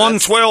that.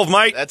 112,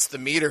 mate. That's the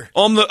meter.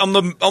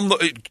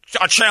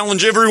 I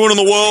challenge everyone in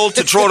the world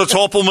to try to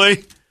topple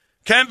me.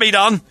 Can't be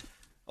done.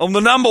 I'm the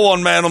number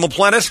one man on the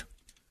planet.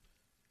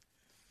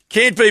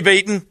 Can't be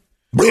beaten.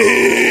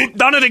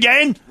 Done it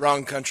again.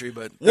 Wrong country,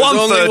 but there's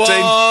 113.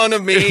 only one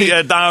of me.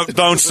 Yeah,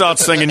 don't start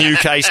singing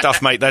UK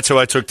stuff, mate. That's who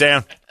I took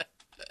down.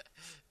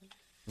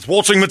 It's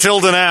Waltzing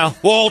Matilda now.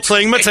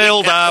 Waltzing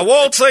Matilda.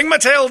 Waltzing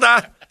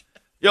Matilda.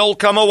 You'll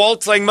come a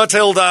waltzing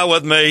Matilda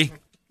with me.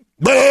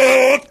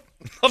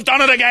 I've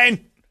done it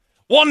again.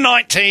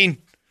 119.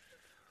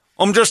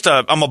 I'm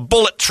a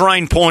bullet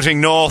train pointing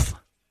north.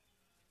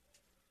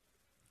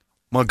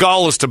 My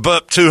goal is to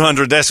burp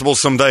 200 decibels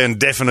someday and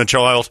deafen a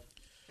child.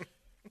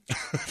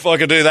 If I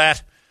could do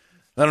that,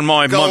 then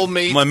my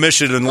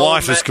mission in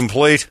life is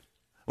complete.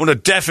 I want to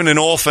deafen an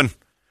orphan.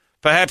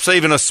 Perhaps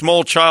even a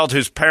small child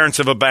whose parents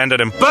have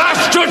abandoned him.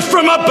 Bastard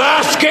from a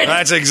basket!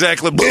 That's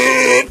exactly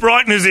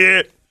right in his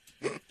ear.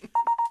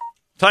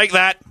 Take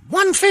that.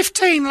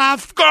 115,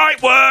 love.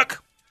 Great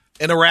work.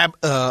 An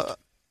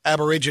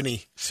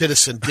Aborigine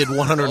citizen did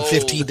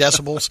 115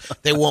 decibels.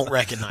 They won't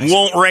recognize it.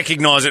 Won't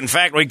recognize it. In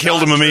fact, we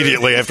killed him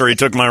immediately after he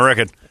took my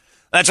record.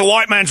 That's a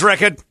white man's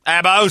record.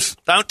 Abos,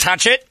 don't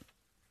touch it.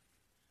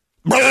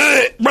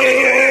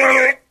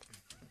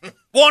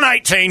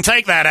 118,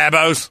 take that,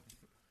 Abos.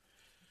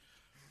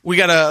 We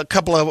got a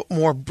couple of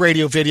more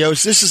radio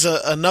videos. This is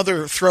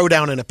another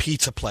throwdown in a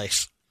pizza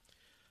place.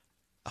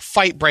 A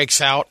fight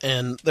breaks out,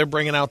 and they're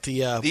bringing out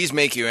the... These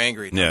make you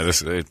angry. Yeah,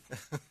 this is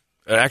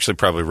actually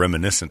probably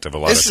reminiscent of a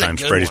lot of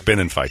times Brady's been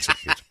in fights.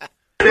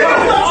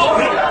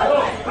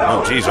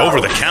 Oh, geez,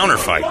 over-the-counter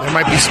fight. There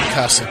might be some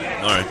cussing. All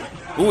right.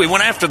 Ooh, he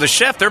went after the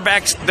chef. They're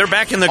back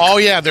in the... Oh,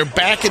 yeah, they're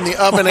back in the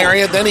oven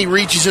area. Then he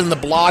reaches in the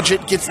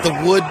blodget, gets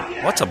the wood.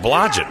 What's a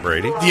blodget,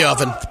 Brady? The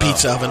oven, the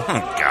pizza oven. Oh,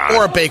 God.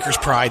 Or a baker's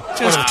pride.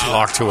 Just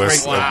talk to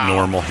us like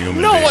normal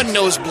human No beings. one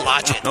knows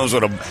blodget. Knows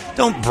what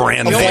don't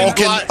brand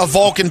a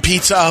Vulcan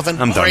pizza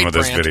oven. I'm done Great with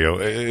this brand. video.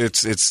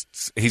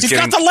 He's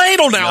got the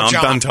ladle now, I'm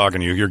John. done talking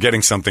to you. You're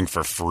getting something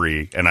for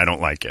free, and I don't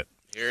like it.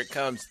 Here it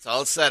comes. It's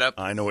all set up.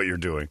 I know what you're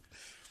doing.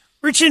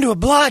 Reach into a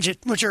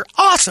blodget, which are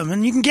awesome,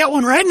 and you can get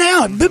one right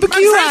now at BBQ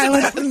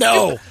Island.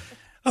 No.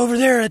 Over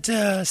there at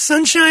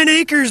Sunshine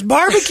Acres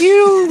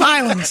Barbecue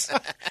Islands.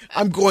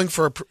 I'm going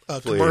for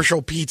a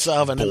commercial pizza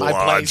oven in my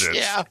place.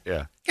 Blodgett's.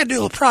 Yeah. Got to do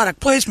a little product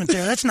placement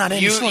there. That's not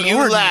any sort of You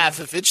ordinary. laugh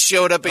if it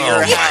showed up at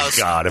your my house.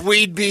 God.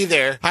 We'd be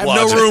there. I have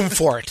no room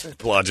for it.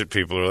 Blodgett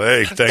people are,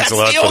 hey, thanks That's a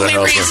lot the for the only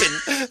help.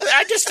 reason.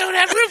 I just don't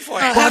have room for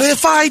it. But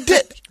if I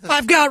did,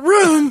 I've got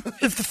room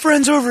if the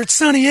friends over at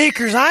Sunny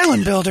Acres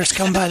Island Builders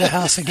come by the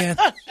house again.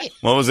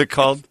 What was it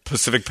called?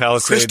 Pacific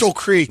Palisades? Crystal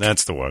Creek.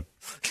 That's the one.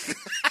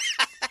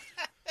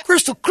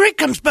 Crystal Creek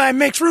comes by and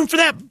makes room for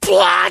that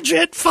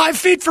Blodgett 5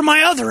 feet from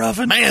my other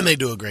oven. man, they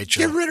do a great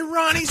job. Get rid of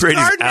Ronnie's Brady's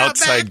garden out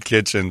outside back.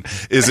 kitchen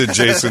is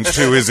adjacent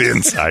to his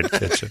inside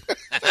kitchen.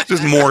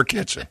 Just more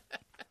kitchen.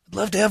 I'd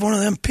love to have one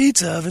of them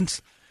pizza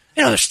ovens.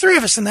 You know, there's 3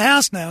 of us in the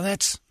house now.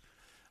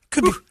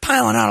 Could be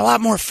piling out a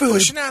lot more food.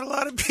 Pushing out a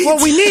lot of pizza.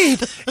 What we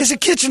need is a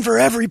kitchen for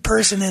every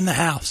person in the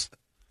house.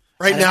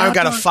 Right now, I've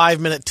got a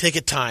 5-minute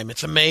ticket time.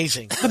 It's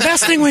amazing. The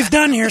best thing we've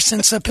done here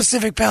since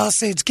Pacific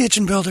Palisades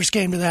Kitchen Builders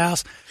came to the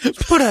house is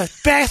put a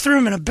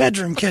bathroom and a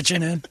bedroom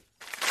kitchen in.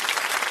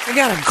 I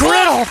got a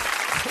griddle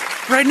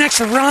right next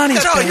to Ronnie's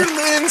Look at all bed. your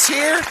lens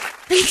here.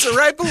 Pizza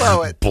right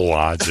below it.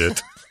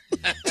 Blodgett.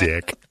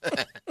 Dick.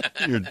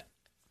 You're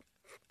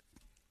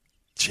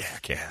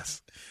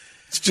jackass.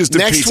 It's just a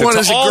Next pizza. one To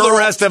is a all the girl-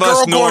 rest of girl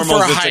us going for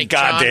normals, a it's a hike,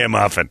 John. goddamn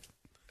oven.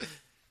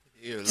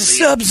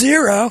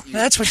 Sub-Zero.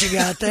 That's what you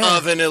got there.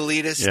 Oven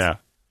elitist. Yeah.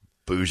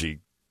 Bougie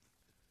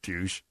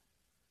douche.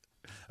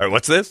 All right,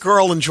 what's this?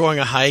 Girl enjoying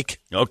a hike.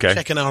 Okay.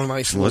 Checking out a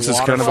nice little What's this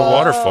waterfall. kind of a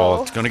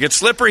waterfall? It's going to get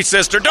slippery,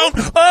 sister. Don't.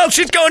 Oh,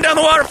 she's going down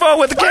the waterfall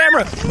with the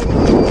camera.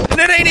 And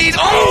it ain't easy.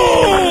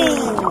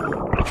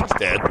 Oh! She's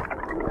dead.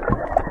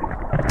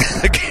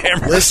 The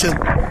camera. Listen.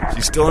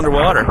 She's still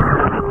underwater.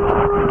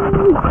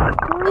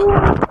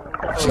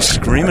 She's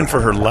screaming for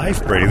her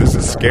life, Brady. This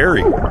is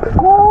scary.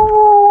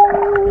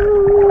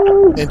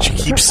 And she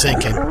keeps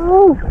sinking.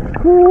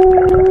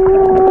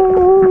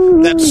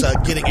 That's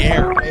getting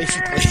air,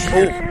 basically.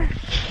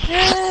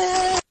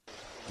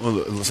 Well,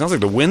 it sounds like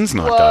the wind's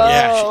knocked out.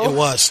 Yeah, it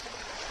was.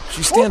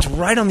 She stands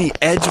right on the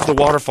edge of the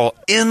waterfall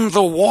in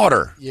the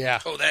water. Yeah.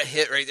 Oh, that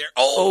hit right there.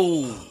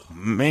 Oh.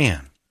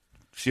 Man.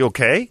 She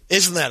okay?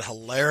 Isn't that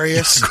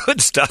hilarious?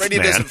 Good stuff, Brady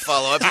man. doesn't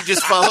follow up. He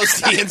just follows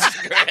the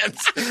Instagrams.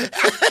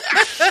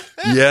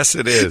 Yes,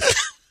 it is.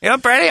 You know,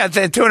 Brady, I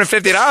said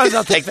 $250.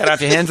 I'll take that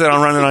off your hands and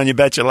I'll run it on You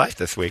Bet Your Life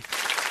this week.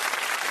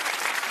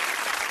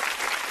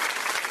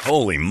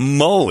 Holy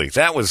moly.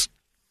 That was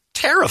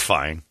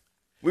terrifying.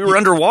 We were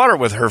underwater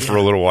with her for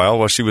a little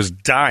while she was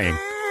dying.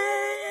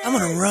 I'm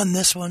going to run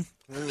this one.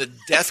 And the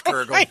death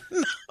gurgle. I'm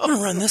going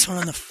to run this one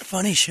on the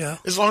funny show.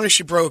 As long as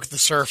she broke the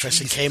surface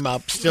and came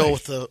up still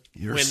with the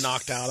wind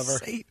knocked out of her.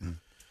 Satan.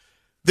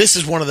 This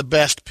is one of the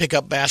best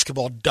pickup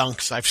basketball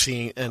dunks I've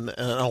seen in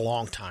a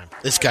long time.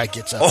 This guy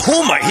gets up.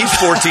 Oh, my. He's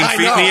 14 I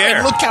feet know, in the air.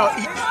 and look how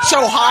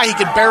so high he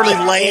could barely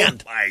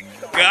land. Oh, my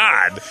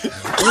God.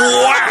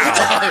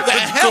 Wow. The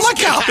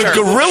helicopter. The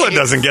gorilla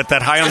doesn't get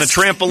that high on the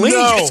trampoline.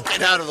 No. Just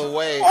get out of the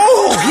way.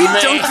 Oh, he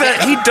dunked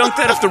that. He dunked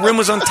that if the rim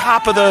was on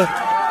top of the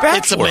backboard.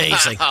 It's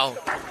amazing. Wow.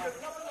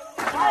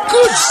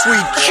 Good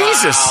sweet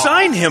Jesus,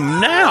 sign him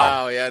now.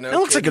 Wow, yeah, no that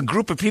looks kidding. like a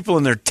group of people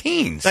in their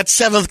teens. That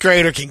 7th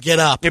grader can get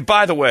up. Hey,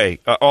 by the way,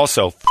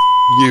 also,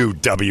 you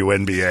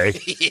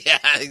WNBA. Yeah.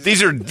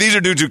 These are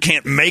dudes who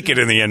can't make it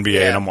in the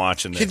NBA, and I'm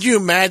watching this. Could you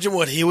imagine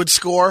what he would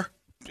score?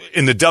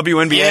 In the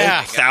WNBA,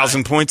 Yeah.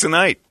 1,000 points a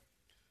night.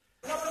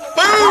 Boom!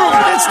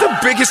 That's the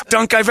biggest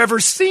dunk I've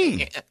ever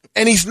seen.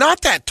 And he's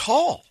not that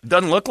tall.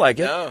 Doesn't look like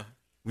it. No.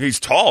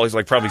 He's tall. He's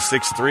like probably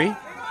 6'3".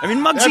 I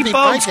mean, That'd Muggsy be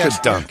my Bogues could guess,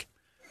 dunk.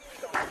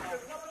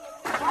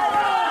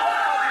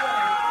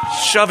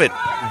 Shove it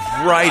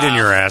right in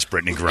your ass,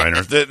 Brittany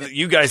Griner.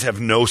 You guys have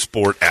no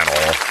sport at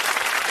all.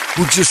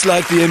 We're just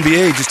like the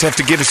NBA. Just have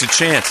to give us a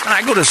chance.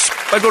 I go to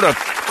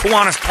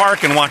Kiwanis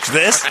Park and watch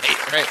this.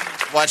 Right.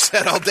 Watch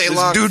that all day This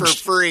long for dude's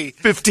free.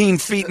 15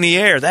 feet in the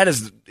air.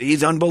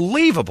 He's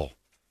unbelievable.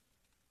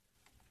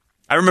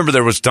 I remember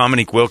there was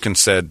Dominique Wilkins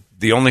said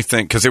the only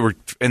thing, because they were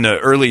in the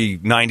early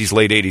 90s,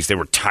 late 80s, they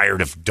were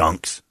tired of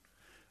dunks.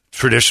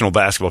 Traditional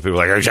basketball people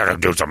were like, I gotta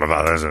do something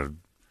about this.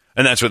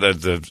 And that's what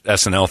the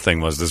SNL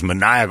thing was, this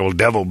maniacal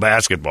devil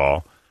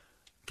basketball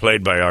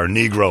played by our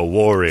Negro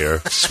warrior,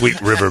 Sweet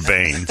River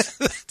Baines.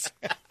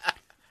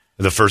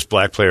 The first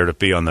black player to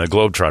be on the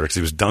Globetrotter because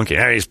he was dunking.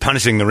 Hey, he's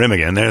punishing the rim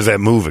again. There's that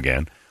move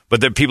again. But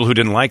there are people who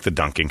didn't like the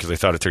dunking because they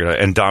thought it took it out.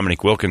 And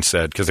Dominique Wilkins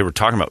said, because they were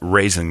talking about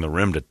raising the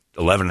rim to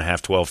 11 and a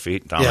half, 12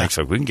 feet. Dominique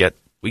said, we can get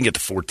to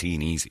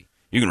 14 easy.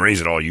 You can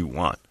raise it all you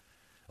want.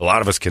 A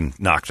lot of us can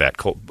knock that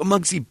cold. But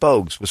Muggsy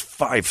Bogues was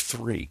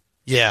 5'3".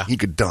 Yeah. He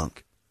could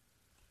dunk.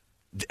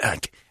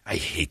 I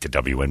hate the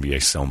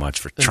WNBA so much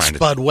for And trying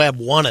Spud Webb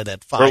won it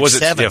at 5'7". Or was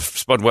it? Yeah,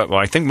 Spud Webb. Well,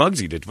 I think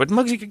Muggsy did. But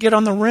Muggsy could get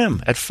on the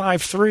rim at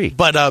 5'3".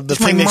 But the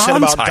He's thing my they said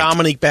mom's about height.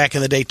 Dominique back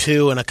in the day,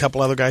 too, and a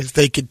couple other guys,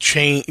 they could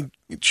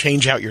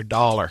change out your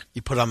dollar.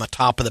 You put it on the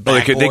top of the Oh,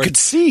 backboard. they could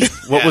see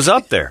what was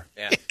up there.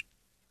 Yeah.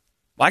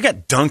 Well, I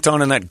got dunked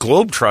on in that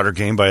Globetrotter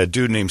game by a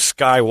dude named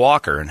Sky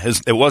Walker, and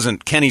it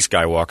wasn't Kenny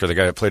Skywalker, the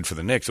guy that played for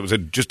the Knicks. It was I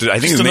think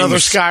his name another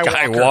was Sky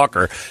Sky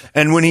Walker.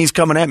 And when he's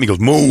coming at me, he goes,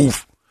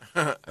 "Move!"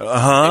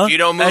 Uh-huh. If you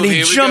don't move, and he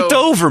here we jumped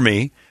go. over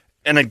me,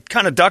 and I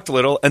kind of ducked a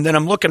little, and then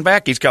I'm looking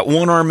back. He's got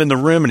one arm in the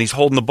rim, and he's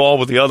holding the ball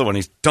with the other one.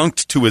 He's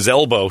dunked to his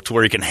elbow to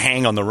where he can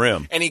hang on the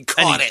rim. And he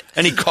caught it.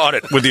 And he caught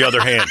it with the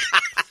other hand.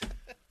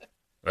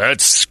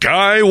 That's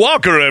Sky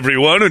Walker,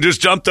 everyone, who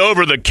just jumped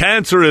over the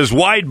cancerous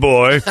white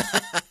boy.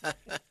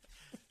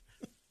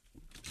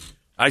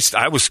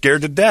 I was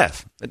scared to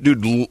death. That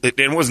dude,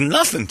 it was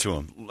nothing to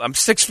him. I'm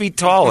 6 feet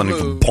tall, and he'd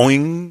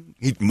boing,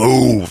 he'd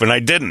move, and I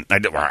didn't. I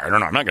don't know.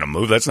 I'm not going to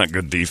move. That's not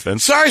good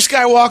defense. Sorry,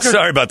 Skywalker.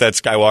 Sorry about that,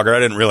 Skywalker. I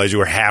didn't realize you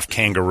were half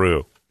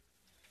kangaroo.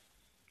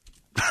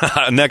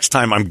 Next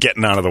time, I'm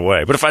getting out of the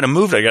way. But if I'd have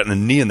moved, I got a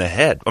knee in the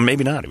head. Or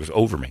maybe not. He was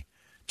over me.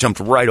 Jumped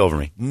right over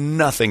me.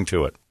 Nothing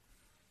to it.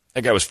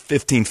 That guy was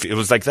 15 feet. It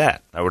was like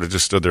that. I would have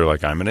just stood there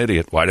like, I'm an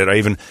idiot. Why did I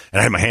even... And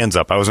I had my hands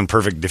up. I was in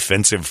perfect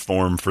defensive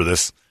form for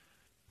this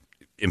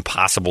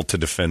impossible to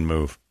defend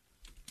move.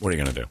 What are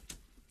you going to do?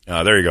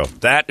 There you go.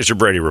 That is your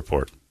Brady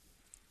Report.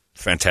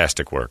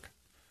 Fantastic work.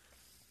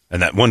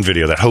 And that one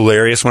video, that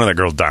hilarious one of that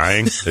girl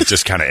dying, that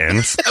just kind of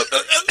ends.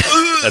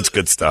 That's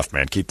good stuff,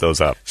 man. Keep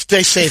those up.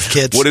 Stay safe,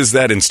 kids. What is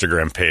that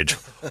Instagram page?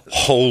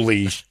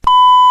 Holy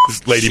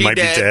this lady She might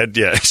dead.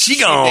 be dead. Yeah, she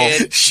gone.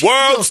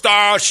 World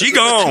star, she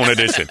gone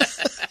edition.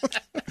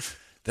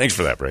 Thanks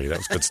for that, Brady. That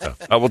was good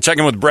stuff. We'll check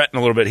in with Brett in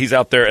a little bit. He's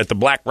out there at the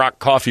Black Rock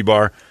Coffee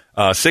Bar,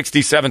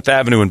 67th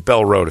Avenue and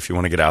Bell Road if you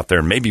want to get out there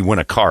and maybe win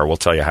a car. We'll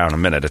tell you how in a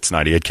minute. It's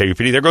 98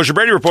 KUPD. There goes your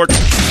Brady Report.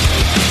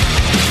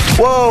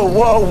 Whoa,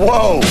 whoa,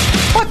 whoa.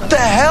 What the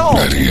hell?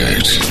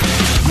 98.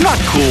 I'm not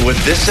cool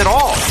with this at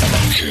all.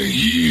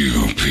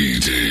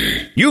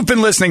 KUPD. You've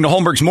been listening to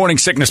Holmberg's Morning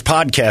Sickness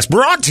Podcast,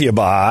 brought to you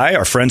by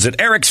our friends at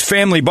Eric's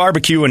Family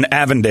Barbecue in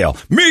Avondale.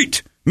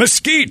 Meet,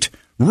 mesquite,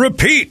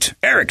 repeat.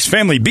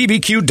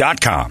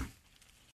 Eric'sFamilyBBQ.com.